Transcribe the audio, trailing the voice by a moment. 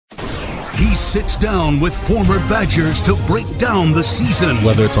He sits down with former Badgers to break down the season.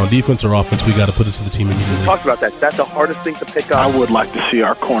 Whether it's on defense or offense, we got to put it to the team immediately. Talked about that. That's the hardest thing to pick up. I would like to see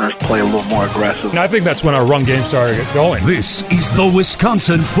our corners play a little more aggressive. And I think that's when our run game started going. This is the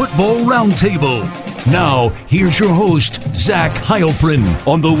Wisconsin Football Roundtable. Now, here's your host, Zach Heilprin,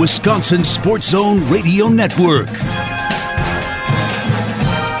 on the Wisconsin Sports Zone Radio Network.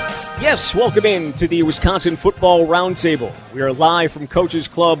 Yes, welcome in to the Wisconsin Football Roundtable. We are live from Coach's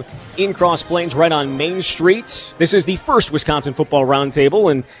Club in Cross Plains right on Main Street. This is the first Wisconsin Football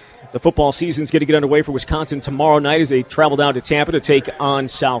Roundtable, and the football season is going to get underway for Wisconsin tomorrow night as they travel down to Tampa to take on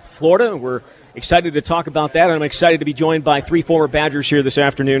South Florida. We're excited to talk about that, and I'm excited to be joined by three former Badgers here this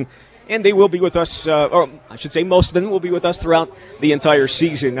afternoon. And they will be with us, or I should say most of them will be with us throughout the entire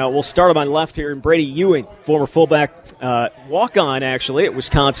season. Now, we'll start on my left here, and Brady Ewing, former fullback, walk-on, actually, at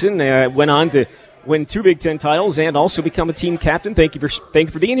Wisconsin. Went on to win 2 Big Ten titles and also become a team captain. Thank you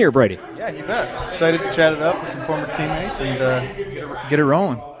for being here, Brady. Yeah, you bet. Excited to chat it up with some former teammates and get it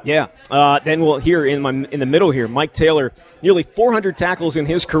rolling. Yeah. Then we'll hear in the middle here, Mike Taylor, nearly 400 tackles in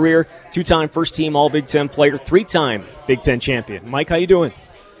his career, 2-time first-team All-Big Ten player, 3-time Big Ten champion. Mike, how you doing?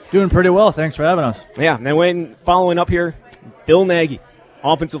 Doing pretty well. Thanks for having us. Yeah, and then following up here, Bill Nagy,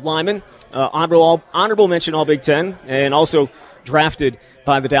 offensive lineman, honorable mention All Big Ten, and also drafted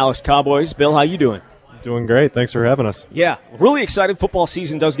by the Dallas Cowboys. Bill, how you doing? Doing great. Thanks for having us. Yeah, really excited. Football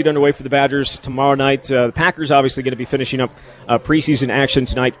season does get underway for the Badgers tomorrow night. The Packers obviously going to be finishing up preseason action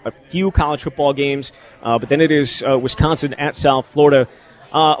tonight. A few college football games, but then it is Wisconsin at South Florida.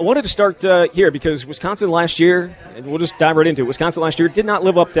 I wanted to start here because Wisconsin last year, and we'll just dive right into it, Wisconsin last year did not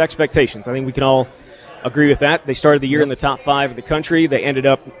live up to expectations. I think we can all agree with that. They started the year in the top 5 of the country. They ended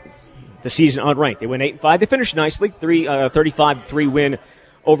up the season unranked. They went 8-5. They finished nicely, 35-3 win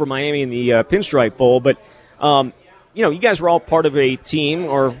over Miami in the Pinstripe Bowl. But, you guys were all part of a team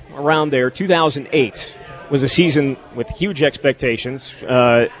or around there. 2008 was a season with huge expectations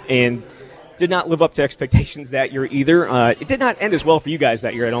and did not live up to expectations that year either. It did not end as well for you guys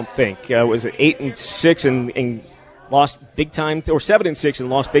that year, I don't think. It was 8-6 and lost big time, or 7-6 and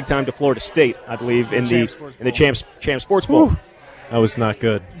lost big time to Florida State, I believe, in the Champs Sports Bowl. Whew. That was not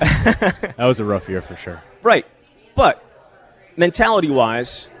good. That was a rough year for sure. Right, but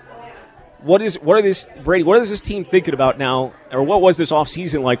mentality-wise, what does this team thinking about now, or what was this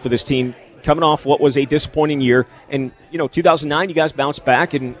offseason like for this team? Coming off what was a disappointing year, and 2009, you guys bounced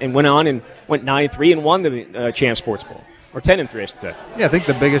back and went on and went 9-3 and won the Champs Sports Bowl, or 10-3, I should say. Yeah, I think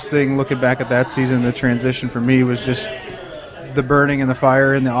the biggest thing looking back at that season, the transition for me was just the burning and the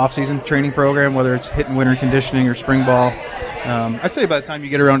fire in the off-season training program, whether it's hitting winter conditioning or spring ball. I'd say by the time you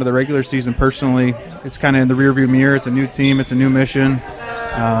get around to the regular season, personally, it's kind of in the rearview mirror. It's a new team, it's a new mission.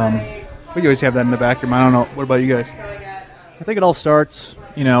 But you always have that in the back of your mind. I don't know. What about you guys? I think it all starts,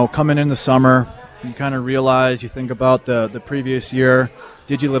 coming in the summer. You kind of realize, you think about the previous year.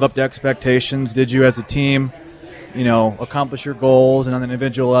 Did you live up to expectations? Did you as a team, accomplish your goals? And on an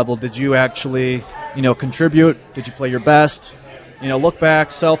individual level, did you actually, contribute? Did you play your best? Look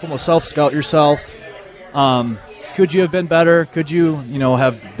back, self-scout yourself. Could you have been better? Could you,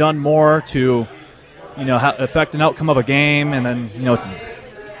 have done more to, affect an outcome of a game? And then,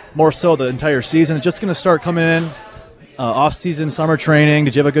 more so the entire season. It's just going to start coming in. Off-season summer training.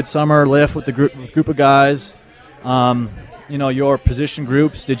 Did you have a good summer lift with the group of guys? Your position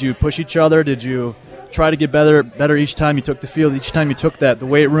groups. Did you push each other? Did you try to get better each time you took the field? Each time you took the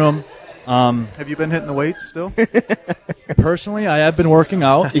weight room? Have you been hitting the weights still? Personally, I have been working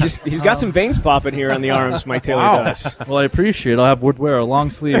out. He's got some veins popping here on the arms, Mike Taylor does. Well, I appreciate it. I'll have Wood wear a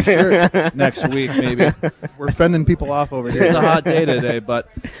long-sleeve shirt next week, maybe. We're fending people off over here. It's a hot day today, but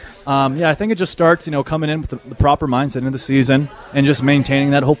I think it just starts, coming in with the proper mindset into the season and just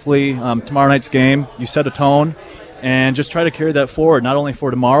maintaining that. Hopefully, tomorrow night's game, you set a tone and just try to carry that forward, not only for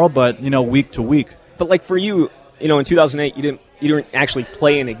tomorrow, but, week to week. But like for you, in 2008, you didn't actually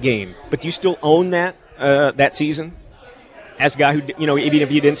play in a game, but do you still own that season as a guy who, even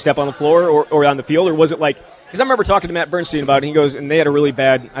if you didn't step on the floor or on the field, or was it like, because I remember talking to Matt Bernstein about it, and he goes, and they had a really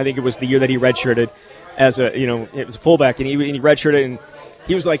bad, I think it was the year that he redshirted as it was a fullback, and he redshirted, and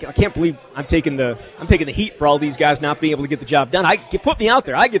he was like, I can't believe I'm taking the heat for all these guys not being able to get the job done. Put me out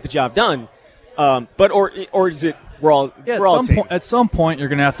there, I get the job done. Or is it we're all at some point you're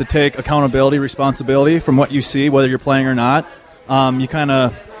going to have to take accountability, responsibility from what you see, whether you're playing or not. You kind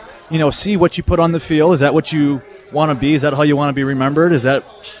of, see what you put on the field. Is that what you want to be? Is that how you want to be remembered? Is that,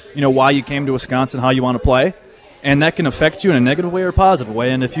 why you came to Wisconsin, how you want to play? And that can affect you in a negative way or a positive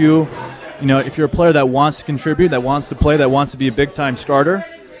way. And if you're a player that wants to contribute, that wants to play, that wants to be a big-time starter,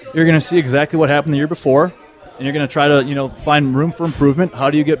 you're going to see exactly what happened the year before, and you're going to try to, find room for improvement. How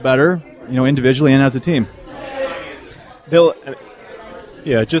do you get better? individually and as a team. Bill,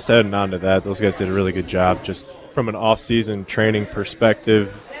 Yeah, just adding on to that, those guys did a really good job just from an off-season training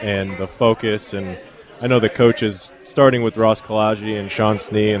perspective and the focus. And I know the coaches, starting with Ross Kalaji and Sean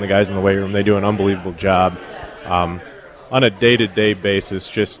Snee and the guys in the weight room, they do an unbelievable job on a day-to-day basis,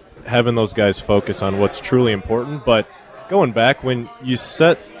 just having those guys focus on what's truly important. But going back, when you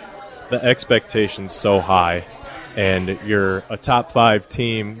set the expectations so high and you're a top 5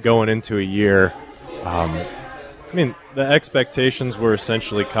 team going into a year, the expectations were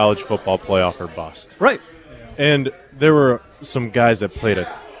essentially college football playoff or bust. right. And there were some guys that played a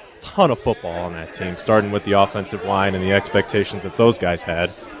ton of football on that team, starting with the offensive line and the expectations that those guys had.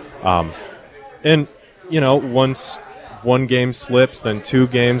 Once one game slips, then 2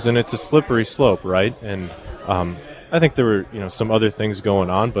 games, and it's a slippery slope, right? And I think there were, some other things going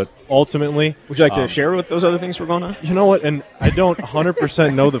on, but ultimately... Would you like to share what those other things were going on? You know what? And I don't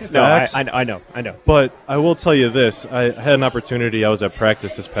 100% know the facts. No, I know. But I will tell you this. I had an opportunity. I was at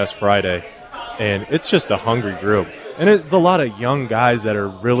practice this past Friday, and it's just a hungry group. And it's a lot of young guys that are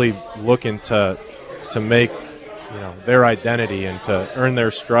really looking to make, their identity and to earn their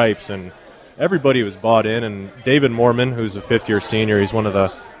stripes. And everybody was bought in. And David Mormon, who's a 5th-year senior, he's one of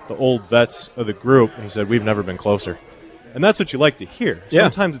the old vets of the group, and he said, we've never been closer. And that's what you like to hear. Yeah.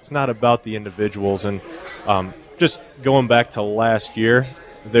 Sometimes it's not about the individuals. And just going back to last year,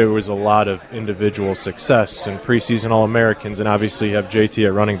 there was a lot of individual success and preseason All-Americans, and obviously you have JT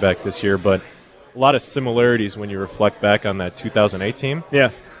at running back this year, but a lot of similarities when you reflect back on that 2008 team.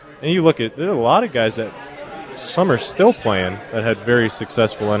 Yeah. And you look at, there are a lot of guys that some are still playing that had very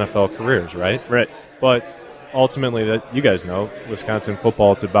successful NFL careers, right? Right. But ultimately, that you guys know, Wisconsin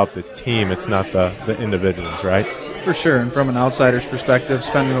football, it's about the team. It's not the individuals, right? For sure, and from an outsider's perspective,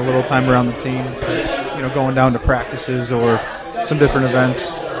 spending a little time around the team, going down to practices or some different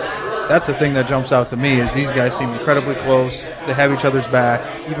events, that's the thing that jumps out to me is these guys seem incredibly close. They have each other's back.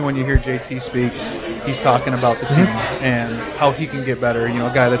 Even when you hear JT speak, he's talking about the team and how he can get better. A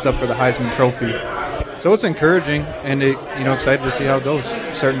guy that's up for the Heisman Trophy. So it's encouraging, and excited to see how it goes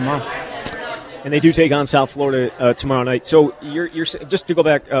starting tomorrow. And they do take on South Florida tomorrow night. So you're just to go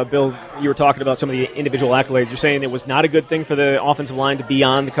back, Bill, you were talking about some of the individual accolades. You're saying it was not a good thing for the offensive line to be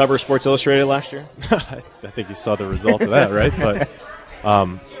on the cover of Sports Illustrated last year? I think you saw the result of that, right? But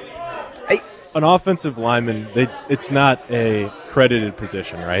an offensive lineman, it's not a credited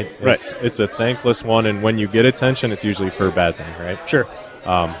position, right? Right. It's a thankless one, and when you get attention, it's usually for a bad thing, right? Sure.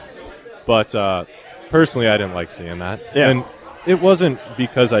 But personally, I didn't like seeing that. Yeah. And it wasn't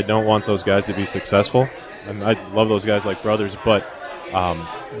because I don't want those guys to be successful, and I love those guys like brothers, but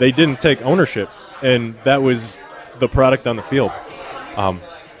they didn't take ownership, and that was the product on the field.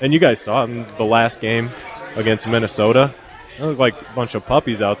 And you guys saw in the last game against Minnesota, it looked like a bunch of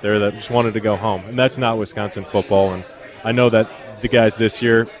puppies out there that just wanted to go home, and that's not Wisconsin football. And I know that the guys this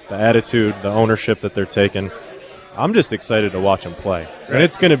year, the attitude, the ownership that they're taking, I'm just excited to watch them play. Right. And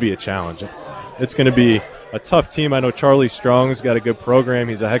it's going to be a challenge. It's going to be a tough team. I know Charlie Strong's got a good program.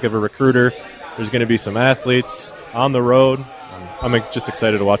 He's a heck of a recruiter. There's going to be some athletes on the road. I'm just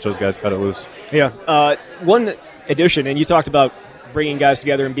excited to watch those guys cut it loose. Yeah. One addition, and you talked about bringing guys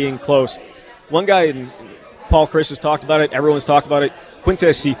together and being close. One guy, and Paul Chris has talked about it, everyone's talked about it,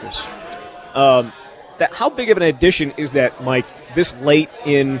 Quintez Cephas. How big of an addition is that, Mike, this late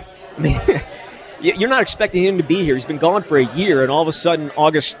in you're not expecting him to be here. He's been gone for a year, and all of a sudden,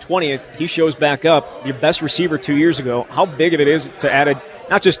 August 20th, he shows back up, your best receiver 2 years ago. How big of it is to add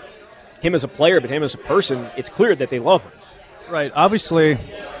not just him as a player, but him as a person? It's clear that they love him. Right. Obviously,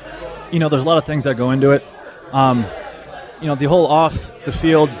 there's a lot of things that go into it. The whole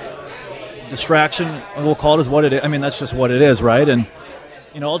off-the-field distraction, we'll call it, is what it is. I mean, that's just what it is, right? And,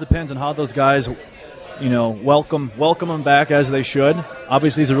 it all depends on how those guys, welcome him back as they should.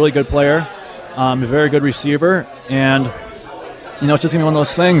 Obviously, he's a really good player. A very good receiver, and it's just going to be one of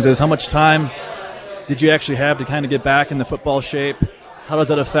those things is how much time did you actually have to kind of get back in the football shape? How does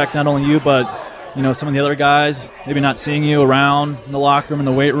that affect not only you, but, some of the other guys, maybe not seeing you around in the locker room, in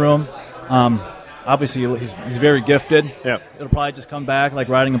the weight room. Obviously, he's very gifted. Yeah. It'll probably just come back like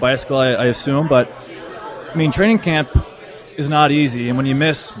riding a bicycle, I assume, but, training camp is not easy, and when you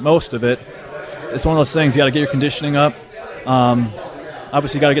miss most of it, it's one of those things you got to get your conditioning up.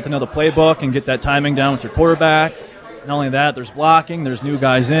 Obviously, you got to get to know the playbook and get that timing down with your quarterback. Not only that, there's blocking, there's new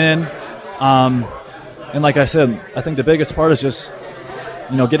guys in. And like I said, I think the biggest part is just,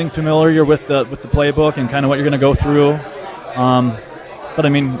 getting familiar with the playbook and kind of what you're going to go through.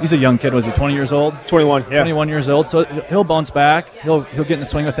 But, he's a young kid. Was he 20 years old? 21, yeah. 21 years old. So he'll bounce back. He'll get in the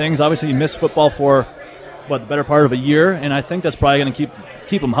swing of things. Obviously, he missed football for, the better part of a year, and I think that's probably going to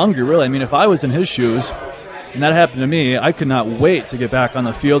keep him hungry, really. I mean, if I was in his shoes and that happened to me, I could not wait to get back on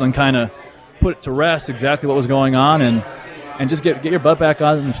the field and kind of put to rest exactly what was going on and just get your butt back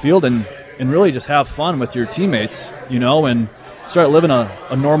on the field and really just have fun with your teammates, and start living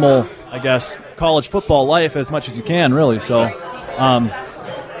a normal, I guess, college football life as much as you can, really. So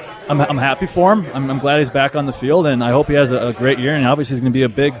I'm happy for him. I'm glad he's back on the field, and I hope he has a great year, and obviously he's going to be a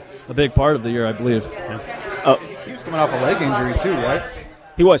big part of the year, I believe. He was coming off a leg injury too, right?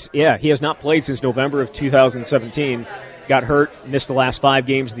 He was, yeah. He has not played since November of 2017. Got hurt, missed the last 5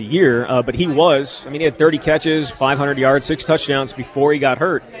 games of the year, but he had 30 catches, 500 yards, 6 touchdowns before he got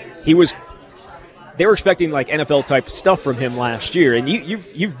hurt. They were expecting like NFL type stuff from him last year, and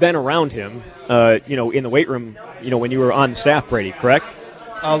you've been around him, in the weight room, when you were on the staff, Brady, correct?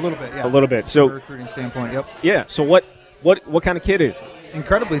 A little bit, yeah. A little bit. So from a recruiting standpoint, yep. Yeah. So what kind of kid is he?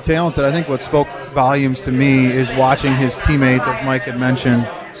 Incredibly talented. I think what spoke volumes to me is watching his teammates, as Mike had mentioned,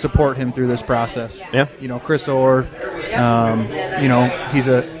 support him through this process. Yeah. Chris Orr, he's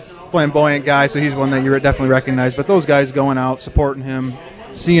a flamboyant guy, so he's one that you definitely recognize. But those guys going out, supporting him,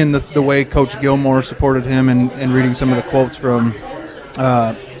 seeing the way Coach Gilmore supported him and reading some of the quotes from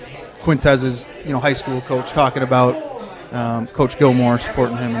Quintez's, high school coach talking about Coach Gilmore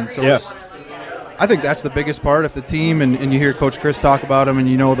supporting him. And so I think that's the biggest part. If the team and you hear Coach Chris talk about him and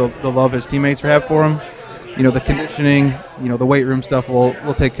the love his teammates have for him, the conditioning, the weight room stuff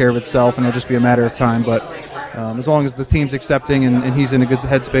will take care of itself, and it'll just be a matter of time. But as long as the team's accepting and he's in a good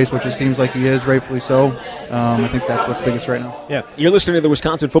headspace, which it seems like he is, rightfully so, I think that's what's biggest right now. Yeah, you're listening to the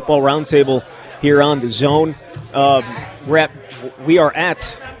Wisconsin Football Roundtable here on The Zone. We are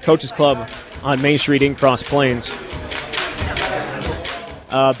at Coach's Club on Main Street in Cross Plains.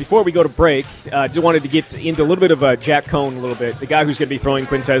 Before we go to break, just wanted to get into a little bit of Jack Coan a little bit. The guy who's going to be throwing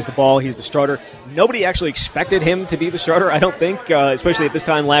Quintez the ball, he's the starter. Nobody actually expected him to be the starter, I don't think, especially at this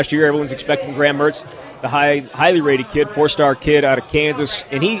time last year. Everyone's expecting Graham Mertz, the highly rated kid, 4-star kid out of Kansas.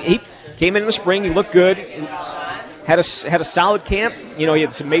 And he came in the spring, he looked good, had a solid camp. He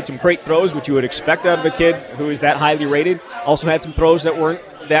had made some great throws, which you would expect out of a kid who is that highly rated. Also had some throws that weren't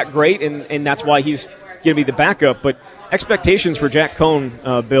that great, and that's why he's going to be the backup. But expectations for Jack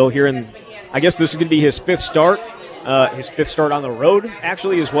Coan, Bill, here, and I guess this is going to be his 5th start on the road,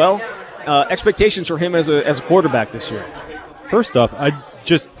 actually, as well. Expectations for him as a quarterback this year. First off,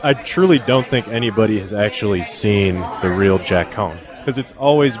 I truly don't think anybody has actually seen the real Jack Coan, because it's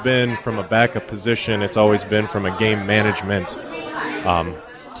always been from a backup position. It's always been from a game management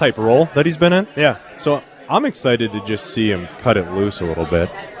type role that he's been in. Yeah. So I'm excited to just see him cut it loose a little bit.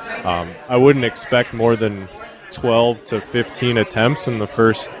 I wouldn't expect more than 12 to 15 attempts in the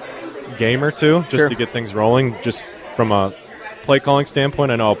first game or two just to get things rolling, just from a play calling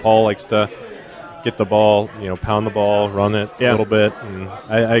standpoint. I know Paul likes to get the ball, pound the ball, run it a little bit, and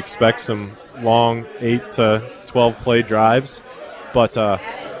I expect some long 8 to 12 play drives, but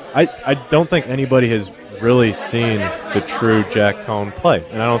I don't think anybody has really seen the true Jack Coan play,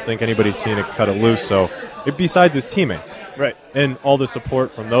 and I don't think anybody's seen it cut it loose, so besides his teammates. Right. And all the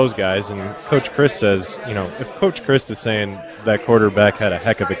support from those guys. And Coach Chris says, if Coach Chris is saying that quarterback had a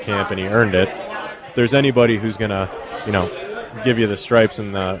heck of a camp and he earned it, if there's anybody who's going to, give you the stripes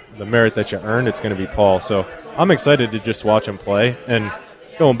and the merit that you earned, it's going to be Paul. So I'm excited to just watch him play. And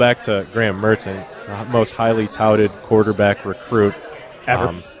going back to Graham Mertz, the most highly touted quarterback recruit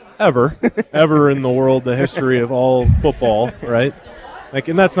ever in the world, the history of all football, right?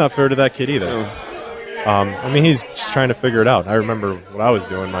 And that's not fair to that kid either. No. He's just trying to figure it out. I remember what I was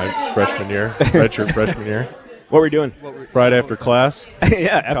doing my freshman year, redshirt freshman year. What were you doing? Friday after class.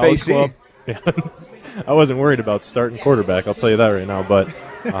 Yeah, FAC. Yeah. I wasn't worried about starting quarterback, I'll tell you that right now. But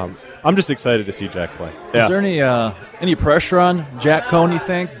I'm just excited to see Jack play. Is there any pressure on Jack Coan, you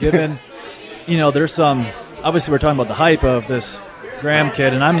think, given, there's some – obviously we're talking about the hype of this Graham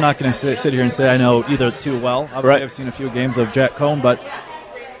kid, and I'm not going to sit here and say I know either too well. Obviously I've seen a few games of Jack Coan, but –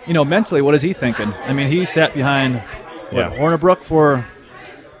 mentally, what is he thinking? He sat behind Hornibrook for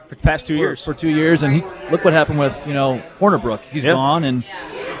the past 2 years. For 2 years, and look what happened with, Hornibrook. He's gone, and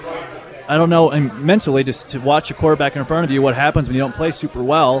I don't know, and mentally, just to watch a quarterback in front of you, what happens when you don't play super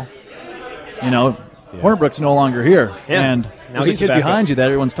well, Hornibrook's no longer here. Yeah. And now there's a kid behind you that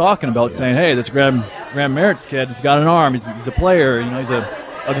everyone's talking about, saying, hey, this Graham Merritt's kid, he's got an arm, he's a player, he's a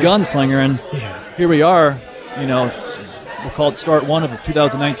gunslinger, and here we are, we'll call it start 1 of the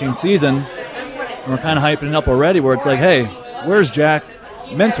 2019 season, and we're kind of hyping it up already where it's like, hey, where's Jack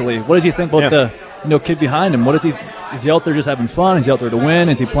mentally? What does he think about the kid behind him? Is he out there just having fun? Is he out there to win?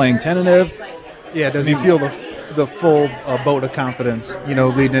 Is he playing tentative? Yeah, does he feel the the full boat of confidence,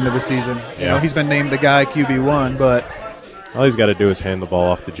 leading into the season. He's been named the guy QB1, but all he's got to do is hand the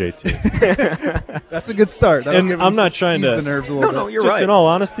ball off to JT. That's a good start. And I'm not trying to ease the nerves a little bit. No, you're just right. in all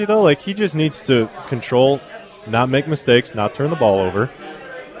honesty, though, like he just needs to control, not make mistakes, not turn the ball over,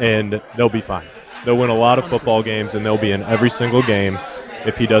 and they'll be fine. They'll win a lot of football games, and they'll be in every single game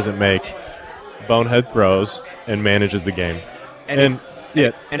if he doesn't make bonehead throws and manages the game. And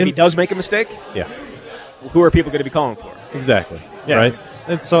if he does make a mistake, who are people going to be calling for? Exactly. Yeah. Right?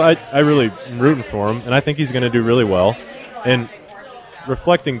 And so I really am rooting for him, and I think he's going to do really well. And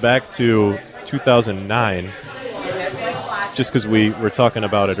reflecting back to 2009, just because we were talking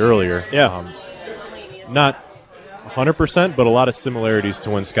about it earlier, not 100%, but a lot of similarities to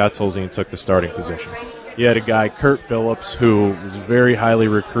when Scott Tolzien took the starting position. You had a guy, Kurt Phillips, who was very highly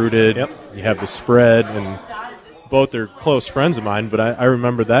recruited. Yep. You have the spread, and both are close friends of mine, but I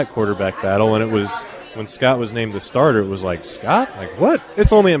remember that quarterback battle, and it was when Scott was named the starter, it was like, Scott? Like, what?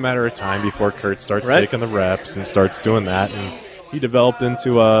 It's only a matter of time before Kurt starts taking the reps and starts doing that, and he developed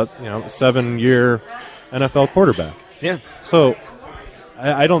into a 7-year NFL quarterback. Yeah. So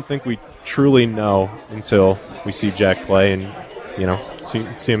I don't think we truly know until we see Jack play and,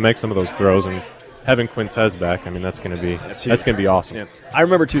 see him make some of those throws. And having Quintez back, I mean, that's going to be awesome. Yeah. I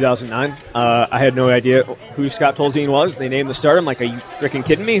remember 2009. I had no idea who Scott Tolzien was. They named the starter. I'm like, are you freaking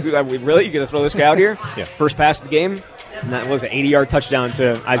kidding me? Really? You going to throw this guy out here? Yeah. First pass of the game, and that was an 80-yard touchdown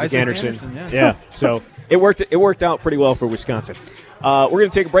to Isaac Anderson. Yeah. So it worked out pretty well for Wisconsin. We're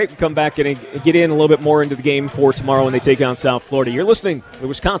going to take a break and come back and get in a little bit more into the game for tomorrow when they take on South Florida. You're listening to the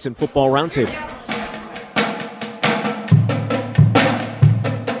Wisconsin Football Roundtable.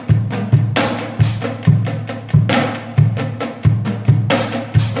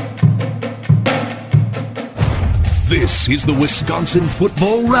 This is the Wisconsin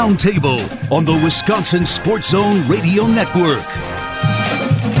Football Roundtable on the Wisconsin Sports Zone Radio Network.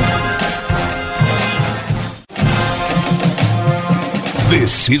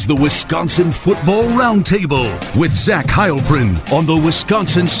 This is the Wisconsin Football Roundtable with Zach Heilprin on the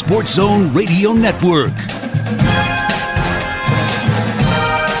Wisconsin Sports Zone Radio Network.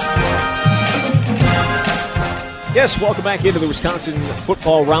 Yes, welcome back into the Wisconsin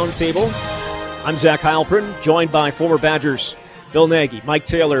Football Roundtable. I'm Zach Heilprin, joined by former Badgers Bill Nagy, Mike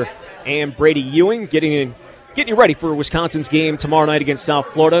Taylor, and Brady Ewing, getting you ready for Wisconsin's game tomorrow night against South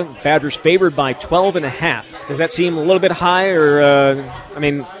Florida. Badgers favored by 12.5. Does that seem a little bit high? Or I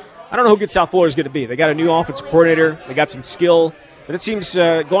don't know how good South Florida is going to be. They got a new offensive coordinator. They got some skill. But it seems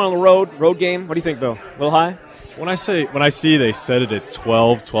going on the road game. What do you think, Bill? A little high? When I see they set it at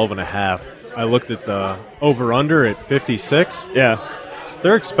 12.5, I looked at the over-under at 56. Yeah. So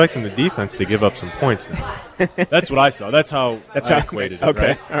they're expecting the defense to give up some points now. That's what I saw. That's how I equated it. Okay.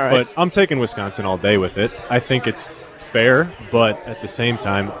 Right? All right. But I'm taking Wisconsin all day with it. I think it's fair, but at the same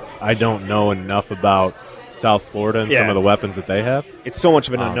time, I don't know enough about South Florida and some of the weapons that they have. It's so much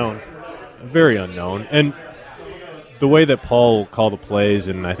of an unknown. Very unknown. And the way that Paul will call the plays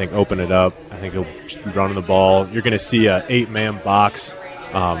and I think open it up, I think he'll just be running the ball. You're going to see a 8-man box,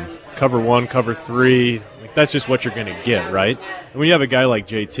 cover 1, cover 3. That's just what you're going to get, right? And when you have a guy like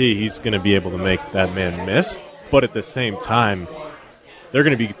JT, he's going to be able to make that man miss. But at the same time, they're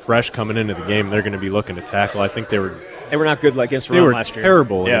going to be fresh coming into the game. They're going to be looking to tackle. I think they were not good against the run last year. They were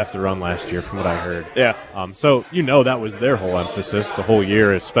terrible against the run last year, from what I heard. Yeah. So that was their whole emphasis the whole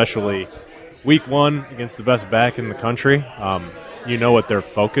year, especially week 1 against the best back in the country. You know what their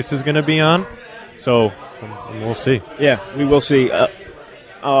focus is going to be on. So we'll see. Yeah, we will see. Go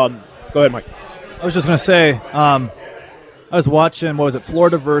ahead, Mike. I was just going to say, I was watching,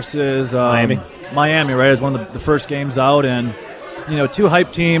 Florida versus Miami, right? It was one of the first games out, and, two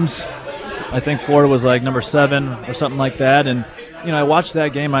hype teams. I think Florida was like number 7 or something like that. And, I watched that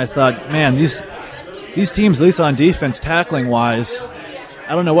game, and I thought, man, these teams, at least on defense, tackling-wise, I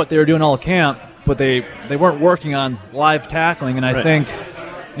don't know what they were doing all camp, but they weren't working on live tackling. And I think,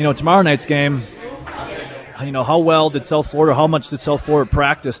 tomorrow night's game, how well did South Florida, how much did South Florida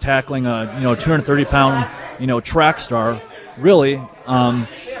practice tackling a 230-pound, track star, really?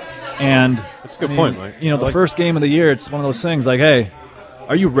 And that's a good point, Mike. The first game of the year, it's one of those things like, hey,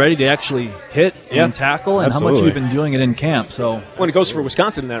 are you ready to actually hit and tackle? And absolutely. How much you've been doing it in camp? So when it goes for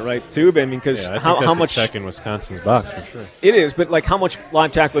Wisconsin in that, right, too? I mean, because how much check in Wisconsin's box for sure. It is, but like how much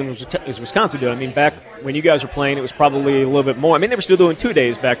live tackling is Wisconsin doing? I mean, back when you guys were playing, it was probably a little bit more. I mean, they were still doing 2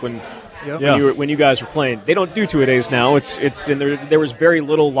 days back when you guys were playing. They don't do 2 days now. It's and there was very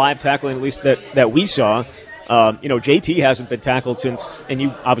little live tackling, at least that we saw. JT hasn't been tackled since, and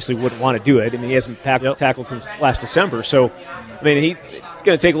you obviously wouldn't want to do it. I mean, he hasn't tackled since last December. So, I mean, it's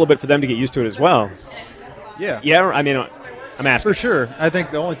going to take a little bit for them to get used to it as well. Yeah, I mean, I'm asking. For sure. I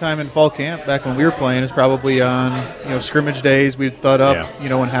think the only time in fall camp back when we were playing is probably on scrimmage days. We'd thud up in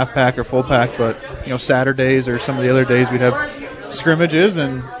half pack or full pack, but Saturdays or some of the other days we'd have scrimmages,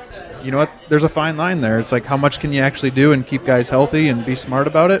 and you know what? There's a fine line there. It's like how much can you actually do and keep guys healthy and be smart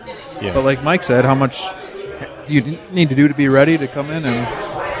about it. Yeah. But like Mike said, how much do you need to do to be ready to come in and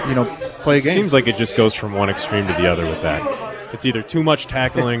play a game? It seems like it just goes from one extreme to the other with that. It's either too much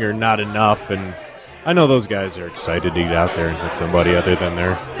tackling or not enough, and I know those guys are excited to get out there and hit somebody other than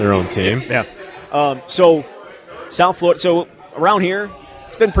their own team. Yeah. So South Florida. So around here,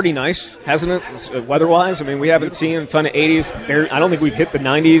 it's been pretty nice, hasn't it? Weather-wise, I mean, we haven't seen a ton of 80s. I don't think we've hit the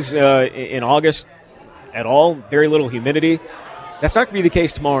 90s in August at all. Very little humidity. That's not going to be the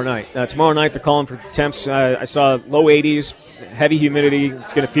case tomorrow night. Tomorrow night, they're calling for temps. I saw low 80s, heavy humidity.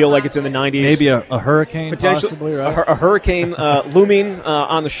 It's going to feel like it's in the 90s. Maybe a hurricane, possibly, right? A hurricane looming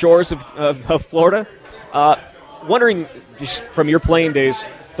on the shores of Florida. Wondering, just from your playing days,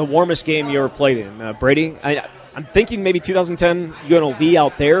 the warmest game you ever played in, Brady? I'm thinking maybe 2010 UNLV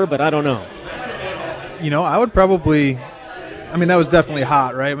out there, but I don't know. I would probably. I mean, that was definitely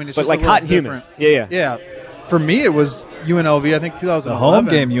hot, right? I mean, it's but just like hot and humid. Yeah. For me, it was UNLV. I think 2011. The home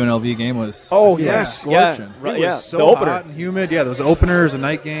game UNLV game was. Oh yes, scorching. It was so hot and humid. Yeah, there was an opener, it was a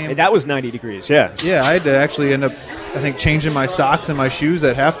night game. And that was 90 degrees. Yeah. Yeah, I had to actually end up, I think, changing my socks and my shoes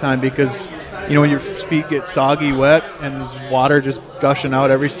at halftime because, when your feet get soggy, wet, and water just gushing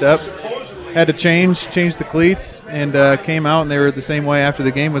out every step. Had to change the cleats, and came out, and they were the same way after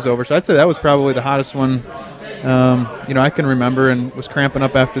the game was over. So I'd say that was probably the hottest one. I can remember, and was cramping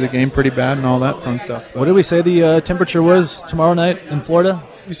up after the game pretty bad and all that fun stuff. What did we say the temperature was tomorrow night in Florida?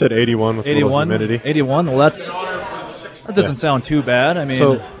 You said 81 with 81 humidity. 81. Well, that doesn't sound too bad. I mean,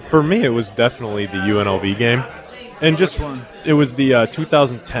 so for me, it was definitely the UNLV game, and it was the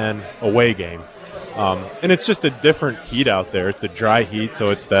 2010 away game, and it's just a different heat out there. It's a dry heat, so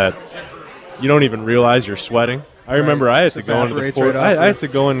it's that you don't even realize you're sweating. I remember I had to go into the fourth. I had to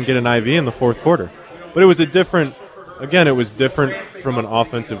go and get an IV in the fourth quarter. But it was different from an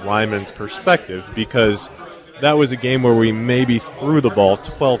offensive lineman's perspective because that was a game where we maybe threw the ball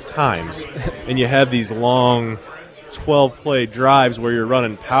 12 times, and you had these long 12-play drives where you're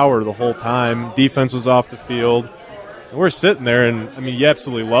running power the whole time. Defense was off the field. And we're sitting there, and, I mean, you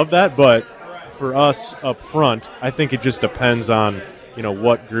absolutely love that, but for us up front, I think it just depends on,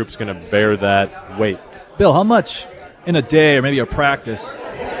 what group's going to bear that weight. Bill, how much in a day or maybe a practice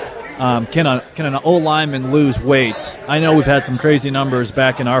can an O-lineman lose weight? I know we've had some crazy numbers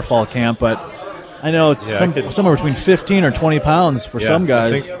back in our fall camp, but I know it's somewhere between 15 or 20 pounds for some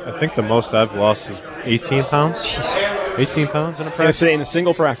guys. I think the most I've lost is 18 pounds. 18 pounds in a practice? In a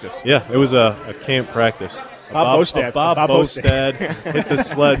single practice. Yeah, it was a camp practice. Bob Bostad hit the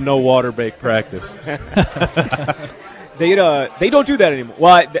sled, no water bake practice. They don't do that anymore.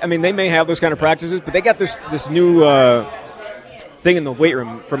 Well, I mean, they may have those kind of practices, but they got this new thing in the weight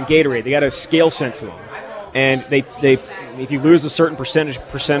room from Gatorade. They got a scale sent to them, and they if you lose a certain percentage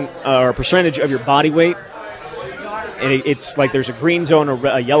of your body weight, and it's like there's a green zone,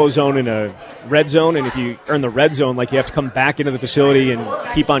 a yellow zone, and a red zone, and if you are in the red zone, like you have to come back into the facility and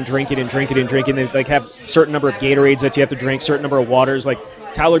keep on drinking. They like have a certain number of Gatorades that you have to drink, certain number of waters. Like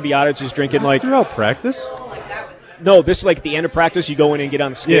Tyler Biadasz is drinking like throughout practice. No, this is like at the end of practice. You go in and get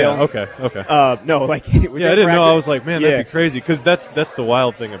on the scale. Yeah, okay. No, like I didn't know. I was like, man, that'd be crazy because that's the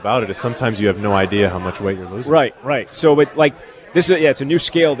wild thing about it is sometimes you have no idea how much weight you're losing. Right. So, but like this is it's a new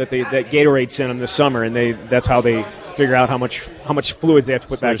scale that Gatorade sent them this summer, and that's how they figure out how much fluids they have to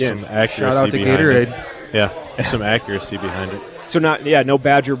put back in. Some accuracy Shout out to Gatorade. It. Yeah, some accuracy behind it. So no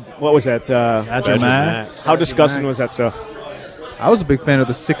Badger. What was that? Badger Max. How disgusting was that stuff? I was a big fan of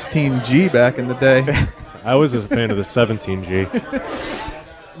the 16G back in the day. I was a fan of the 17G.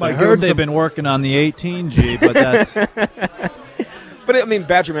 So I heard they've been working on the 18G, but that's. But I mean,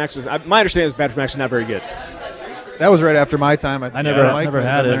 Badger Max was. My understanding is Badger Max is not very good. That was right after my time. I never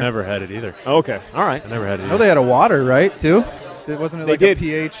had it. I never had it either. Oh, okay, all right. I never had it. I know they had a water, right? Too. Wasn't it like a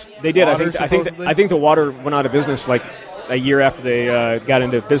pH? They did. Water, I think the water went out of business like a year after they got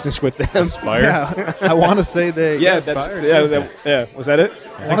into business with them. Aspire. Yeah, I want to say they. Was that it?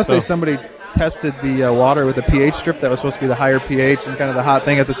 I want to say somebody tested the water with a pH strip that was supposed to be the higher pH and kind of the hot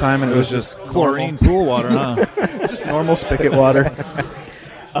thing at the time, and it was just chlorine pool water, huh? Just normal spigot water.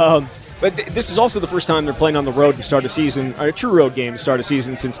 But this is also the first time they're playing on the road to start a season, or a true road game to start a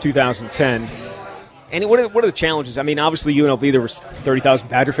season since 2010. And what are the challenges? I mean, obviously UNLV, there was 30,000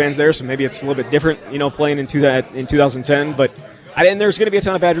 Badger fans there, so maybe it's a little bit different, playing in 2010. But and there's going to be a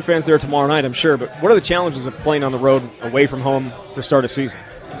ton of Badger fans there tomorrow night, I'm sure. But what are the challenges of playing on the road away from home to start a season?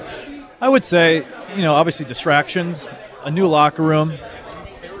 I would say, obviously distractions, a new locker room,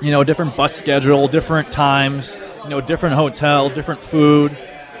 different bus schedule, different times, different hotel, different food,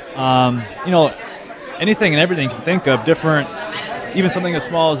 anything and everything you can think of, different, even something as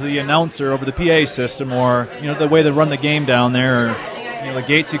small as the announcer over the PA system, or, the way they run the game down there, or, the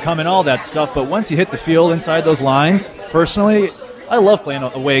gates you come in, all that stuff. But once you hit the field inside those lines, personally, I love playing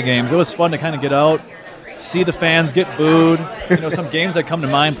away games. It was fun to kind of get out, see the fans get booed. Some games that come to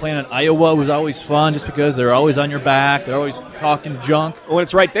mind, playing in Iowa was always fun, just because they're always on your back. They're always talking junk. Well,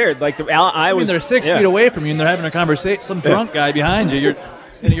 it's right there. Like they're 6 feet away from you, and they're having a conversation. Some drunk guy behind you.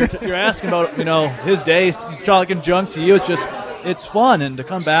 You're asking about his day. He's talking junk to you. It's fun, and to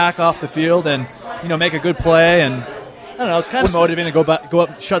come back off the field and make a good play, and I don't know. It's kind of motivating to go up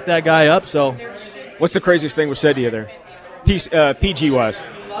and shut that guy up. So, what's the craziest thing was said to you there, PG wise?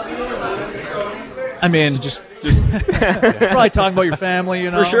 I mean, just probably talking about your family,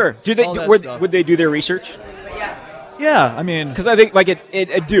 For sure. Would they do their research? Yeah, I mean, because I think like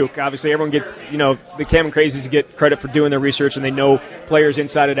at Duke, obviously everyone gets the Cam Crazies get credit for doing their research, and they know players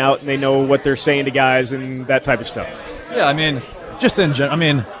inside and out, and they know what they're saying to guys and that type of stuff. Yeah, I mean, just in general. I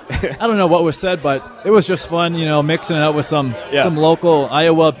mean, I don't know what was said, but it was just fun, mixing it up with some local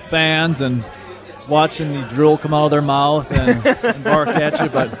Iowa fans and watching the drool come out of their mouth and bark at you,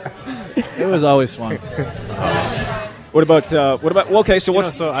 but it was always fun. What about okay, so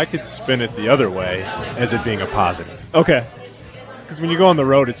what's so I could spin it the other way as it being a positive. Okay. Because when you go on the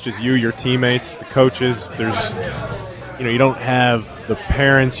road, it's just you, your teammates, the coaches. There's you don't have the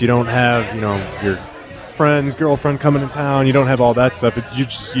parents, you don't have, your friends, girlfriend coming in town, you don't have all that stuff. It's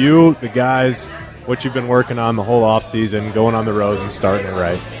just you, the guys, what you've been working on the whole off season, going on the road and starting it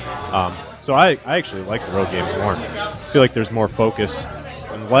right. So I actually like the road games more. I feel like there's more focus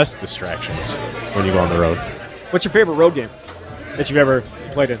and less distractions when you go on the road. What's your favorite road game that you've ever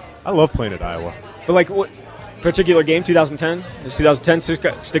played in? I love playing at Iowa. But like what particular game? 2010? Does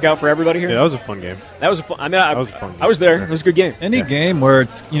 2010 stick out for everybody here? Yeah, that was a fun game. That was a fun. That was a fun game. I was there. Sure. It was a good game. Any game where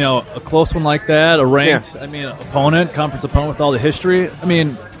it's a close one like that, a ranked, opponent, conference opponent with all the history. I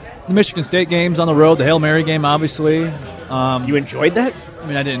mean, the Michigan State games on the road, the Hail Mary game, obviously. You enjoyed that? I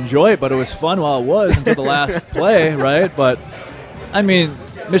mean, I didn't enjoy it, but it was fun while it was until the last play, right? But I mean,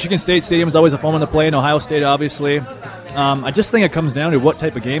 Michigan State Stadium is always a fun one to play, and Ohio State, obviously. I just think it comes down to what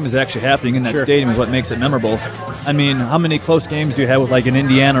type of game is actually happening in that stadium is what makes it memorable. I mean, how many close games do you have with like an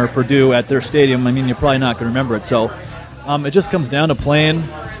Indiana or Purdue at their stadium? I mean, you're probably not going to remember it. So it just comes down to playing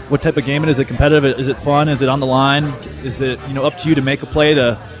what type of game it is. Is it competitive? Is it fun? Is it on the line? Is it up to you to make a play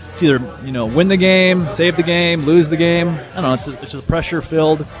to either win the game, save the game, lose the game? I don't know. It's just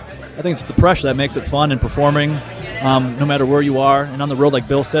pressure-filled. I think it's the pressure that makes it fun and performing no matter where you are. And on the road, like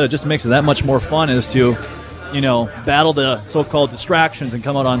Bill said, it just makes it that much more fun as to battle the so-called distractions and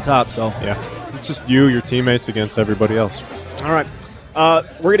come out on top. So yeah, it's just you, your teammates against everybody else. All right.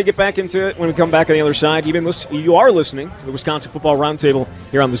 We're going to get back into it when we come back on the other side. You are listening to the Wisconsin Football Roundtable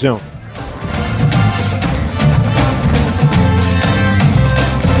here on The Zone.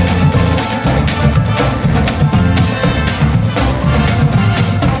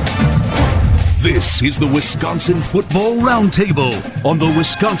 This is the Wisconsin Football Roundtable on the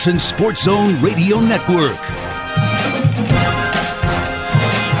Wisconsin Sports Zone Radio Network.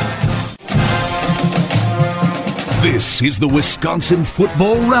 This is the Wisconsin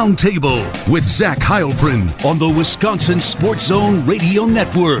Football Roundtable with Zach Heilprin on the Wisconsin Sports Zone Radio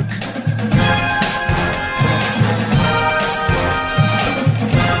Network.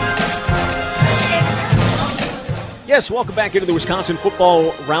 Yes, welcome back into the Wisconsin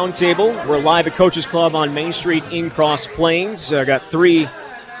Football Roundtable. We're live at Coach's Club on Main Street in Cross Plains. I got three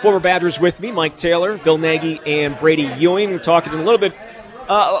former Badgers with me, Mike Taylor, Bill Nagy, and Brady Ewing. We're talking a little bit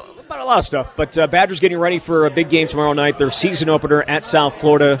about a lot of stuff, but Badgers getting ready for a big game tomorrow night, their season opener at South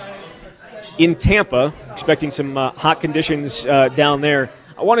Florida in Tampa, expecting some hot conditions down there.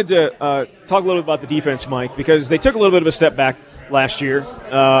 I wanted to talk a little bit about the defense, Mike, because they took a little bit of a step back last year.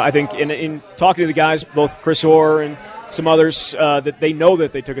 I think in talking to the guys, both Chris Orr and some others, that they know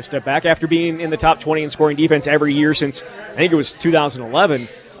that they took a step back after being in the top 20 in scoring defense every year since, I think it was 2011.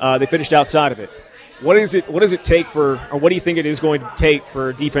 They finished outside of it. What does it take or what do you think it is going to take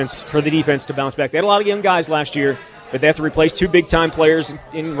for the defense to bounce back? They had a lot of young guys last year, but they have to replace two big-time players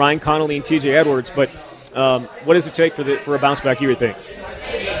in Ryan Connolly and TJ Edwards. But what does it take for a bounce back, you would think?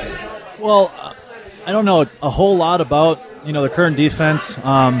 Well, I don't know a whole lot about the current defense.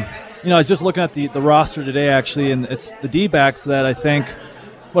 I was just looking at the roster today, actually, and it's the D-backs that I think,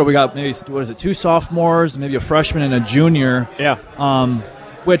 we got maybe, two sophomores, maybe a freshman and a junior. Yeah.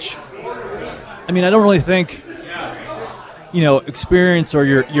 Which, I mean, I don't really think experience or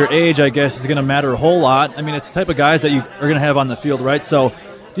your age, I guess, is going to matter a whole lot. I mean, it's the type of guys that you are going to have on the field, right? So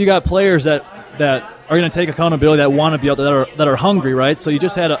you got players that are going to take accountability, that want to be out there, that are hungry, right? So you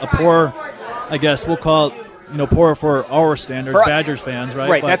just had a poor, I guess we'll call it, poor for our standards, Badgers fans, right?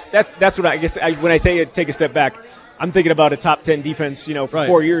 Right. But that's what I guess when I say take a step back, I'm thinking about a top 10 defense. For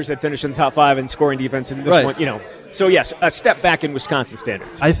 4 years that finished in the top 5 in scoring defense, and this one, So yes, a step back in Wisconsin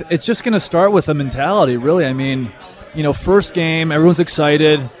standards. It's just going to start with a mentality, really. I mean, first game, everyone's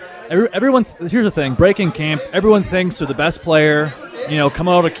excited. Everyone. Here's the thing: breaking camp, everyone thinks they're the best player. Come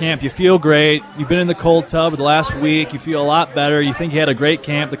out of camp, you feel great. You've been in the cold tub the last week. You feel a lot better. You think you had a great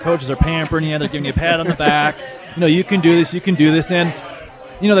camp. The coaches are pampering you. They're giving you a pat on the back. You can do this. You can do this. And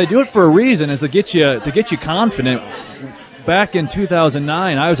they do it for a reason, is to get you confident. Back in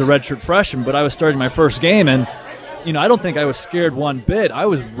 2009, I was a redshirt freshman, but I was starting my first game, and I don't think I was scared one bit. I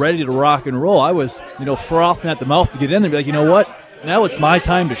was ready to rock and roll. I was frothing at the mouth to get in there and be like, you know what? Now it's my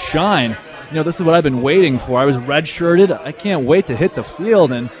time to shine. This is what I've been waiting for. I was redshirted. I can't wait to hit the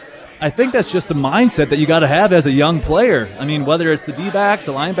field. And I think that's just the mindset that you got to have as a young player. I mean, whether it's the D-backs,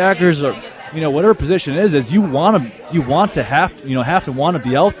 the linebackers, or whatever position it is you want to have to want to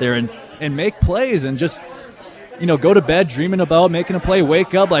be out there and make plays and just go to bed dreaming about making a play.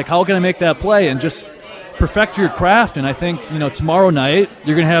 Wake up like, how can I make that play? And just perfect your craft. And I think tomorrow night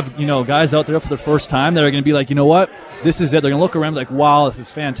you're gonna have guys out there for the first time that are gonna be like, what, this is it. They're gonna look around like, wow, this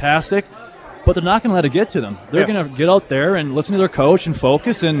is fantastic. But they're not going to let it get to them. They're going to get out there and listen to their coach and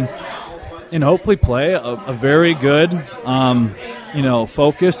focus and hopefully play a very good,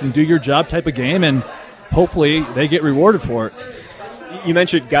 focus and do your job type of game, and hopefully they get rewarded for it. You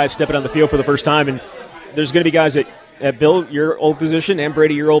mentioned guys stepping on the field for the first time, and there's going to be guys at Bill, your old position, and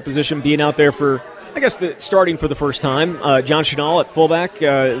Brady, your old position, being out there for, I guess, starting for the first time. John Chenal at fullback,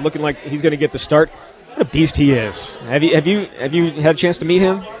 looking like he's going to get the start. What a beast he is. Have you had a chance to meet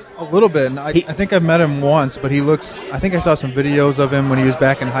him? A little bit, and I think I've met him once, but he looks – I think I saw some videos of him when he was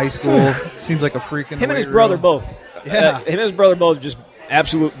back in high school. Seems like a freak in the Him and his brother both. Yeah. Him and his brother both just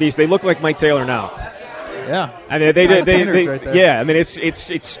absolute beasts. They look like Mike Taylor now. Yeah. I mean, they right there. yeah, I mean,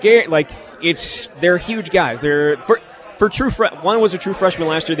 it's scary. Like, they're huge guys. They're – for true – one was a true freshman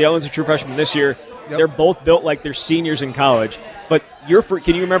last year. The other one's a true freshman this year. Yep. They're both built like they're seniors in college. But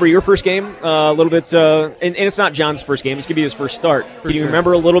can you remember your first game a little bit? And it's not John's first game. It's going to be his first start. Can you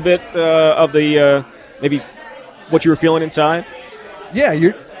remember a little bit of the maybe what you were feeling inside?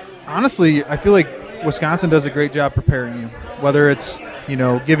 Yeah, honestly, I feel like Wisconsin does a great job preparing you, whether it's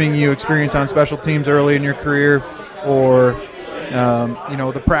giving you experience on special teams early in your career or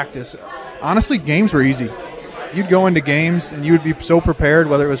the practice. Honestly, games were easy. You'd go into games and you would be so prepared,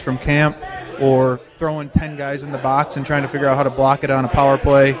 whether it was from camp or throwing 10 guys in the box and trying to figure out how to block it on a power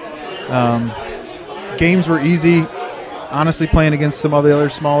play. Games were easy. Honestly, playing against some of the other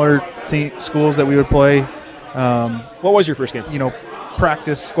smaller schools that we would play. What was your first game?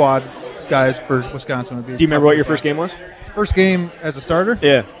 Practice squad guys for Wisconsin would be. Do you remember what your first game was? First game as a starter?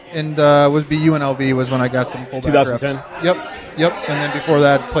 Yeah. And was UNLV was when I got some fullback 2010? Reps. Yep. And then before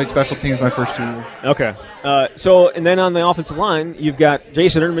that, played special teams my first 2 years. Okay. And then on the offensive line, you've got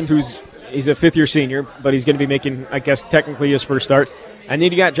Jason Erdman, he's a fifth-year senior, but he's going to be making, I guess, technically his first start. And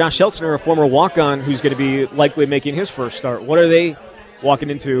then you got Josh Seltzner, a former walk-on, who's going to be likely making his first start. What are they walking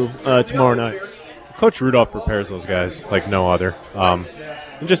into tomorrow night? Coach Rudolph prepares those guys like no other.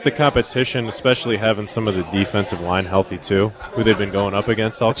 And just the competition, especially having some of the defensive line healthy too, who they've been going up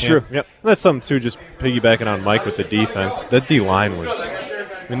against all camp. That's true. Yep. And that's something too, just piggybacking on Mike with the defense. That D-line was –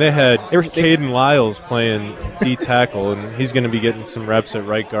 I mean, they had Caden Lyles playing D-tackle, and he's going to be getting some reps at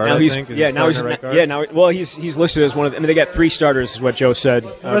right guard, I think. He's listed as one of – I mean, they got 3 starters is what Joe said.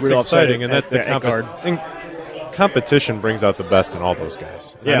 That's Rudolph exciting, said and that's the guard. And competition brings out the best in all those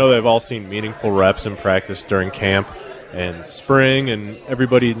guys. Yeah. I know they've all seen meaningful reps in practice during camp and spring, and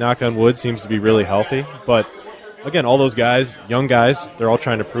everybody, knock on wood, seems to be really healthy. But, again, all those guys, young guys, they're all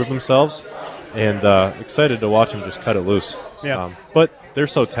trying to prove themselves, and excited to watch them just cut it loose. Yeah. But they're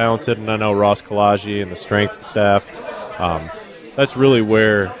so talented, and I know Ross Kalaji and the strength staff, that's really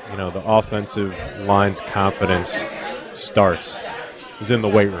where the offensive line's confidence starts, is in the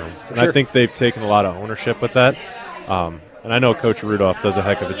weight room. And sure. I think they've taken a lot of ownership with that. And I know Coach Rudolph does a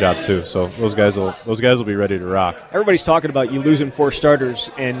heck of a job too. So those guys will be ready to rock. Everybody's talking about you losing 4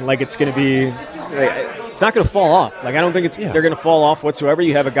 starters, and like it's going to be, it's not going to fall off. Like I don't think they're going to fall off whatsoever.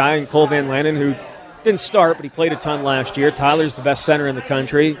 You have a guy in Cole Van Lanen who didn't start, but he played a ton last year. Tyler's the best center in the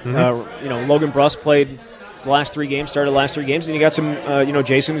country. Mm-hmm. Logan Bruss played the last 3 games, started the last 3 games, and you got some,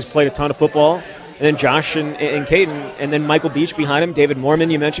 Jason who's played a ton of football, and then Josh and Caden, and then Michael Beach behind him. David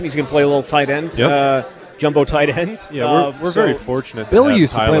Moorman, you mentioned he's going to play a little tight end. Yep. jumbo tight end. Yeah, we're very fortunate. Billy have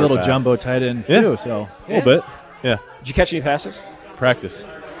used to play Tyler a little back. jumbo tight end Yeah. too. So A little bit. Yeah. Did you catch any passes? Practice.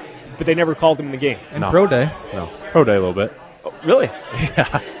 But they never called him in the game. And No. pro day. No. Pro day a little bit. Oh, really?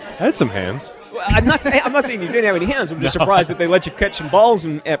 I had some hands. Well, I'm not saying you didn't have any hands. I'm just surprised that they let you catch some balls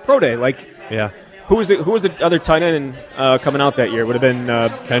at pro day. Like, Yeah. who was the other tight end coming out that year? Would have been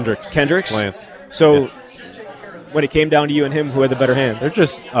Kendricks. Lance. Lance. So when it came down to you and him, who had the better hands? They're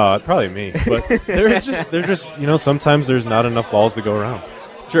just probably me, but they're just sometimes there's not enough balls to go around.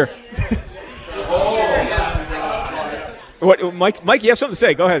 Sure. What, Mike? You have something to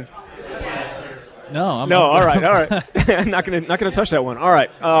say? Go ahead. no, All right. I'm not gonna touch that one. All right.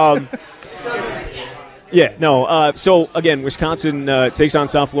 So again, Wisconsin takes on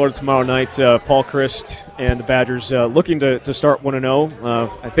South Florida tomorrow night. Paul Chryst and the Badgers looking to start 1-0.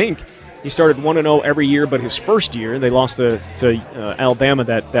 I think he started 1-0 every year, but his first year they lost to Alabama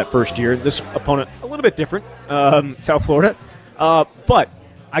that first year. This opponent a little bit different, South Florida. But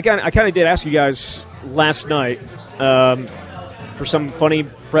I kind of did ask you guys last night for some funny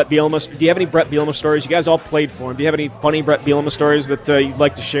Brett Bielema. Do you have any Brett Bielema stories? You guys all played for him. Do you have any funny Brett Bielema stories that you'd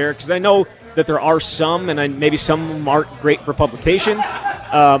like to share? Because I know that there are some, and maybe some of them aren't great for publication.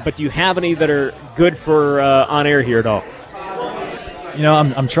 But do you have any that are good for on air here at all?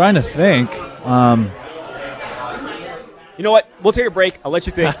 I'm trying to think. You know what? We'll take a break. I'll let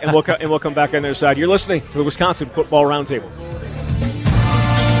you think, and we'll come back on the other side. You're listening to the Wisconsin Football Roundtable.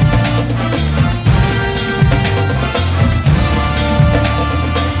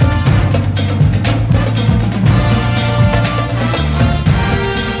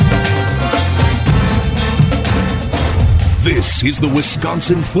 This is the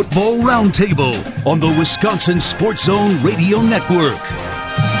Wisconsin Football Roundtable on the Wisconsin Sports Zone Radio Network.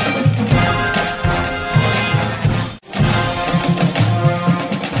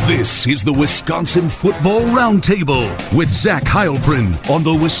 This is the Wisconsin Football Roundtable with Zach Heilprin on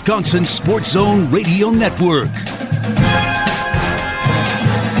the Wisconsin Sports Zone Radio Network.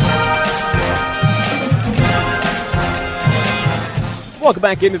 Welcome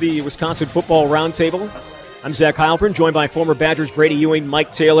back into the Wisconsin Football Roundtable. I'm Zach Heilprin, joined by former Badgers Brady Ewing,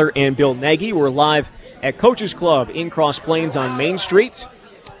 Mike Taylor, and Bill Nagy. We're live at Coach's Club in Cross Plains on Main Street.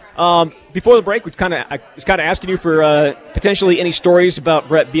 Before the break, I was kind of asking you for potentially any stories about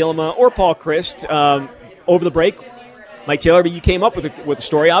Brett Bielema or Paul Chryst. Over the break, Mike Taylor, but you came up with a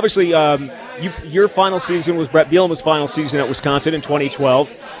story. Obviously, your final season was Brett Bielema's final season at Wisconsin in 2012.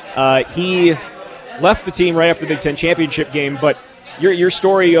 He left the team right after the Big Ten championship game, but your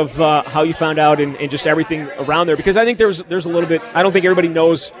story of how you found out and just everything around there, because I think there's a little bit. I don't think everybody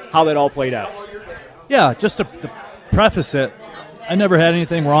knows how that all played out. Yeah, just to preface it, I never had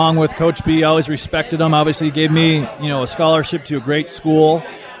anything wrong with Coach B. I always respected him. Obviously, he gave me a scholarship to a great school,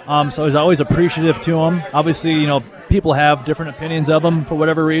 so I was always appreciative to him. Obviously, people have different opinions of him for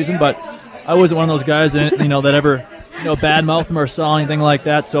whatever reason, but I wasn't one of those guys that that ever badmouthed him or saw anything like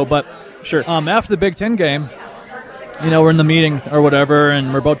that. So, but sure. After the Big Ten game, we're in the meeting or whatever,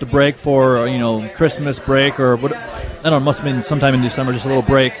 and we're about to break for Christmas break or what. I don't know. It must have been sometime in December, just a little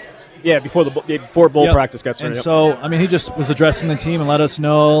break. Yeah, before bowl practice got started. And so, he just was addressing the team and let us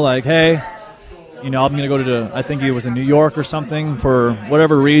know, like, hey, I'm going to go to, I think he was in New York or something for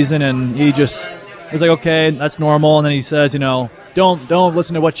whatever reason, and he just was like, okay, that's normal. And then he says, don't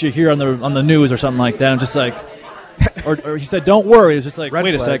listen to what you hear on the news or something like that. I'm just like, or he said, don't worry. It's just like,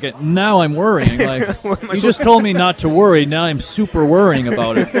 wait a second, now I'm worrying. Like, you just told me not to worry. Now I'm super worrying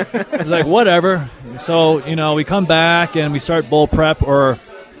about it. It's like, whatever. So, we come back and we start bowl prep or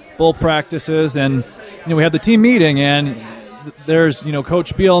bowl practices, and we have the team meeting, and there's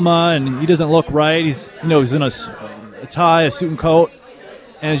Coach Bielema, and he doesn't look right. He's he's in a tie, a suit and coat,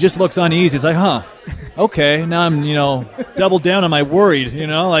 and it just looks uneasy. It's like, okay, now I'm double down on my worried.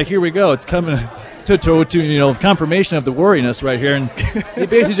 Like, here we go. It's coming to confirmation of the worriness right here. And he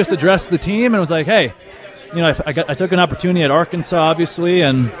basically just addressed the team and was like, hey, I took an opportunity at Arkansas, obviously,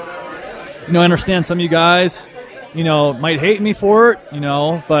 and I understand some of you guys might hate me for it,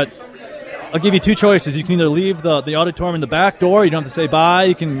 but I'll give you two choices. You can either leave the auditorium in the back door, you don't have to say bye,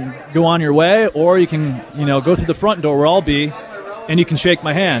 you can go on your way, or you can, go through the front door where I'll be, and you can shake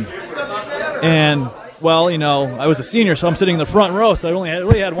my hand. And, well, I was a senior, so I'm sitting in the front row, so I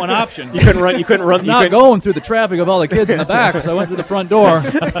really had one option. You couldn't run. I'm not going through the traffic of all the kids in the back, so I went through the front door,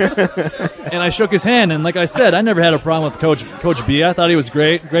 and I shook his hand. And like I said, I never had a problem with Coach B. I thought he was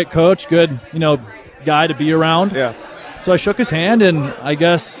great coach, good, guy to be around. Yeah. So I shook his hand, and I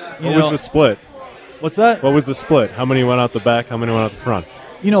guess What was the split? What's that? What was the split? How many went out the back? How many went out the front?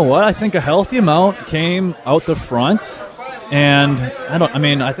 You know what? I think a healthy amount came out the front, and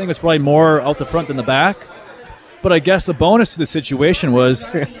I think it's probably more out the front than the back. But I guess the bonus to the situation was,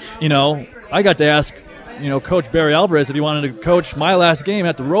 I got to ask, Coach Barry Alvarez if he wanted to coach my last game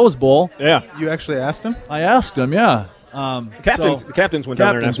at the Rose Bowl. Yeah. You actually asked him? I asked him, yeah. The captains went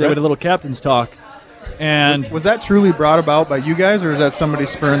down there and they had a little captain's talk. And was that truly brought about by you guys, or is that somebody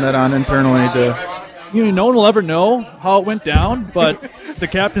spurring that on internally to... no one will ever know how it went down, but the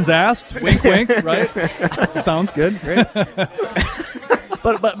captains asked. Wink, wink, right? Sounds good. Great.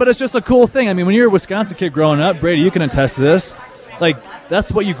 But it's just a cool thing. I mean, when you're a Wisconsin kid growing up, Brady, you can attest to this. Like,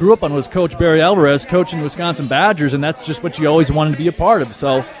 that's what you grew up on was Coach Barry Alvarez coaching the Wisconsin Badgers, and that's just what you always wanted to be a part of.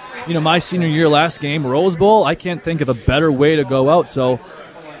 So, my senior year last game, Rose Bowl, I can't think of a better way to go out. So,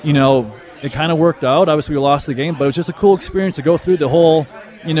 it kind of worked out. Obviously, we lost the game, but it was just a cool experience to go through the whole,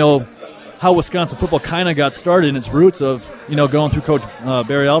 how Wisconsin football kind of got started in its roots of, going through Coach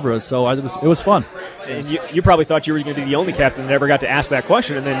Barry Alvarez. So it was fun. And you probably thought you were going to be the only captain that ever got to ask that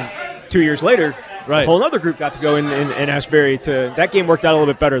question, and then 2 years later, a whole other group got to go in and ask Barry to. That game worked out a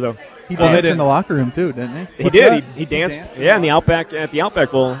little bit better, though. He danced in the locker room too, didn't he? He did. He danced. Yeah, in the Outback at the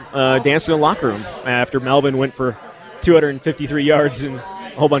Outback Bowl, danced in the locker room after Melvin went for 253 yards and a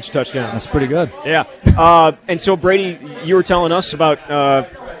whole bunch of touchdowns. That's pretty good. Yeah. And so Brady, you were telling us about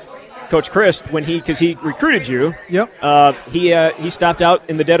Coach Christ because he recruited you. Yep. He stopped out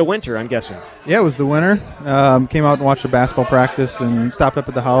in the dead of winter, I'm guessing. Yeah, it was the winter. Came out and watched the basketball practice and stopped up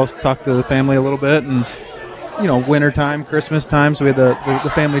at the house, talked to the family a little bit, and winter time, Christmas time, so we had the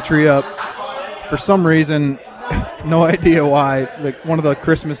family tree up. For some reason, no idea why, one of the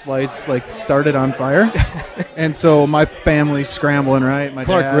Christmas lights started on fire, and so my family's scrambling. Right, my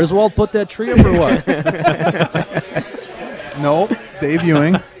Clark dad. Griswold put that tree up or what? No, Dave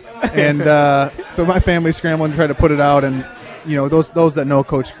Ewing. And so my family's scrambling to try to put it out, and those that know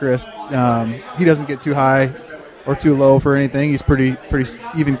Coach Christ, he doesn't get too high or too low for anything. He's pretty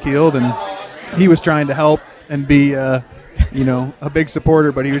even keeled, and he was trying to help and be a big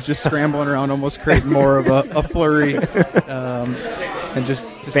supporter, but he was just scrambling around, almost creating more of a flurry, and just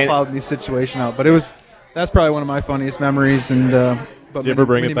clouding the situation out. But that's probably one of my funniest memories. And did you ever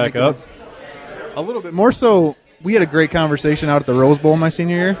bring it back up? A little bit more so. We had a great conversation out at the Rose Bowl my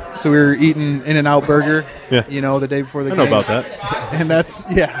senior year. So we were eating In-N-Out Burger, the day before the game. I know about that. And that's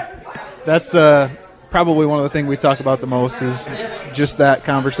probably one of the things we talk about the most is just that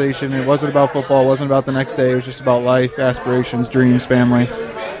conversation. It wasn't about football. It wasn't about the next day. It was just about life, aspirations, dreams, family,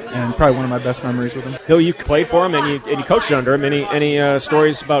 and probably one of my best memories with him. Bill, you played for him and you coached under him. Any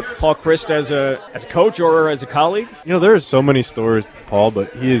stories about Paul Christ as a coach or as a colleague? There's so many stories, Paul,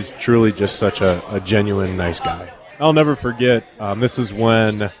 but he is truly just such a genuine, nice guy. I'll never forget, this is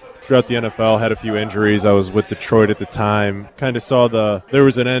when, throughout the NFL, had a few injuries. I was with Detroit at the time. Kind of saw there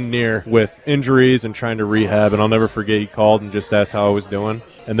was an end near with injuries and trying to rehab, and I'll never forget he called and just asked how I was doing.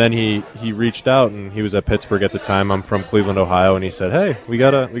 And then he reached out, and he was at Pittsburgh at the time. I'm from Cleveland, Ohio, and he said, "Hey, we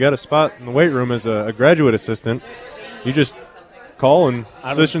got a spot in the weight room as a graduate assistant. You just call, and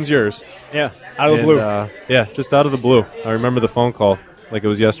position's yours." Yeah, out of the blue. Just out of the blue. I remember the phone call like it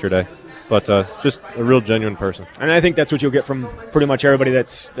was yesterday. But just a real genuine person. And I think that's what you'll get from pretty much everybody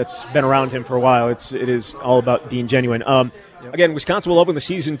that's been around him for a while. It is all about being genuine. Again, Wisconsin will open the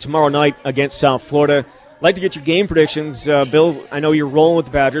season tomorrow night against South Florida. I'd like to get your game predictions. Bill, I know you're rolling with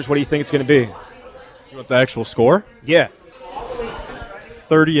the Badgers. What do you think it's going to be? You want the actual score? Yeah.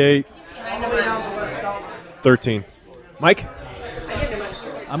 38-13. Mike?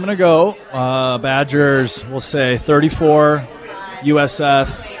 I'm going to go Badgers, we'll say 34,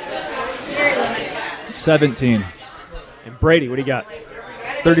 USF 17. And Brady, what do you got?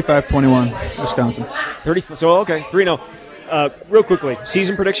 35-21, Wisconsin. 30. So, okay, 3-0. Real quickly,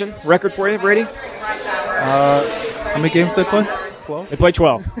 season prediction, record for you, Brady? How many games did they play? 12? They play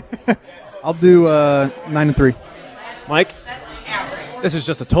 12. I'll do 9-3. Mike? This is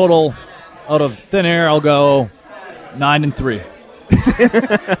just a total out of thin air. I'll go 9-3.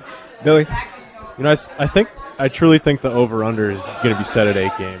 Billy? I truly think the over-under is going to be set at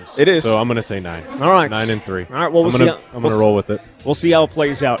 8 games. It is. So I'm going to say 9. All right. 9-3. All right, well, we'll see. I'm going to roll with it. We'll see how it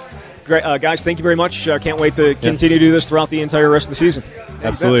plays out. Great, guys, thank you very much. Can't wait to continue to do this throughout the entire rest of the season.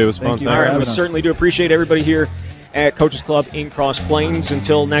 Absolutely. It was fun. All right, we certainly do appreciate everybody here at Coaches Club in Cross Plains.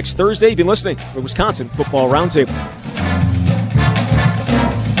 Until next Thursday, you've been listening to the Wisconsin Football Roundtable.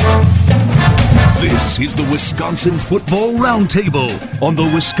 This is the Wisconsin Football Roundtable on the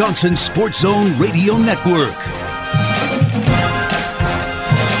Wisconsin Sports Zone Radio Network.